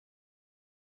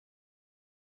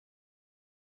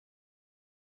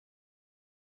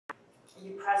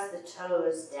You press the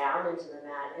toes down into the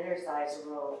mat, inner thighs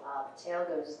roll up, tail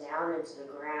goes down into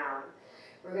the ground.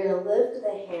 We're going to lift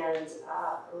the hands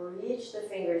up, reach the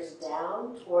fingers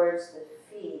down towards the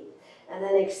feet, and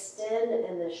then extend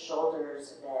in the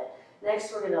shoulders a bit.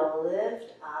 Next, we're going to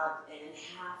lift up in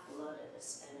half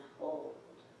lotus and hold.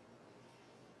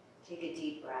 Take a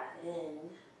deep breath in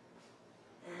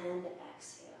and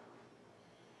exhale.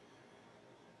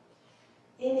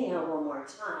 Inhale one more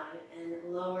time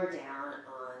and lower down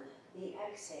on the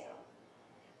exhale.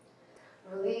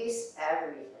 Release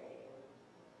everything.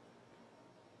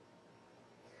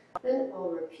 Then we'll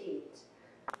repeat.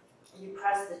 You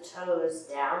press the toes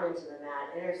down into the mat,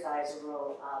 inner thighs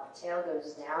roll up, tail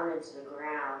goes down into the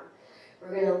ground.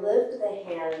 We're going to lift the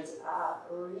hands up,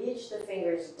 reach the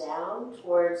fingers down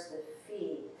towards the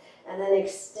feet, and then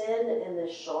extend in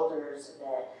the shoulders a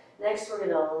bit. Next, we're going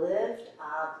to lift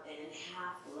up in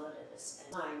half lotus.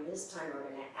 And this time we're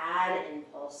going to add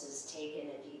impulses. Take in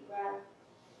a deep breath.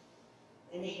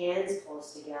 And hands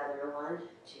pulse together. 1,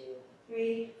 2,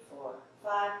 3, 4,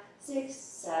 5, 6,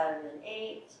 7,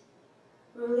 8.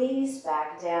 Release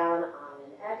back down on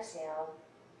an exhale.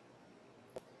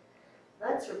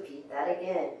 Let's repeat that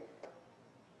again.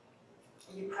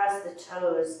 You press the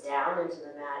toes down into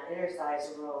the mat, inner thighs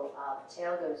roll up,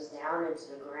 tail goes down into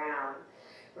the ground.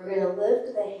 We're going to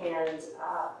lift the hands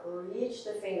up, reach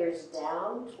the fingers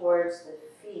down towards the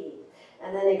feet,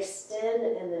 and then extend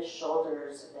in the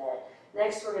shoulders a bit.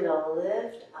 Next, we're going to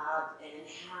lift up in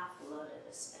half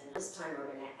lotus. And this time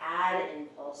we're going to add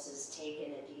impulses. Take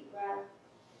in a deep breath.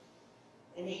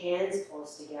 And hands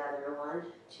pulse together. 1,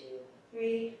 2,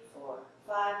 3, 4,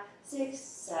 5, 6,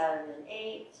 7,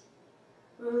 8.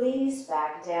 Release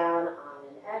back down on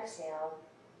an exhale.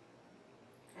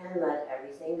 And let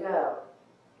everything go.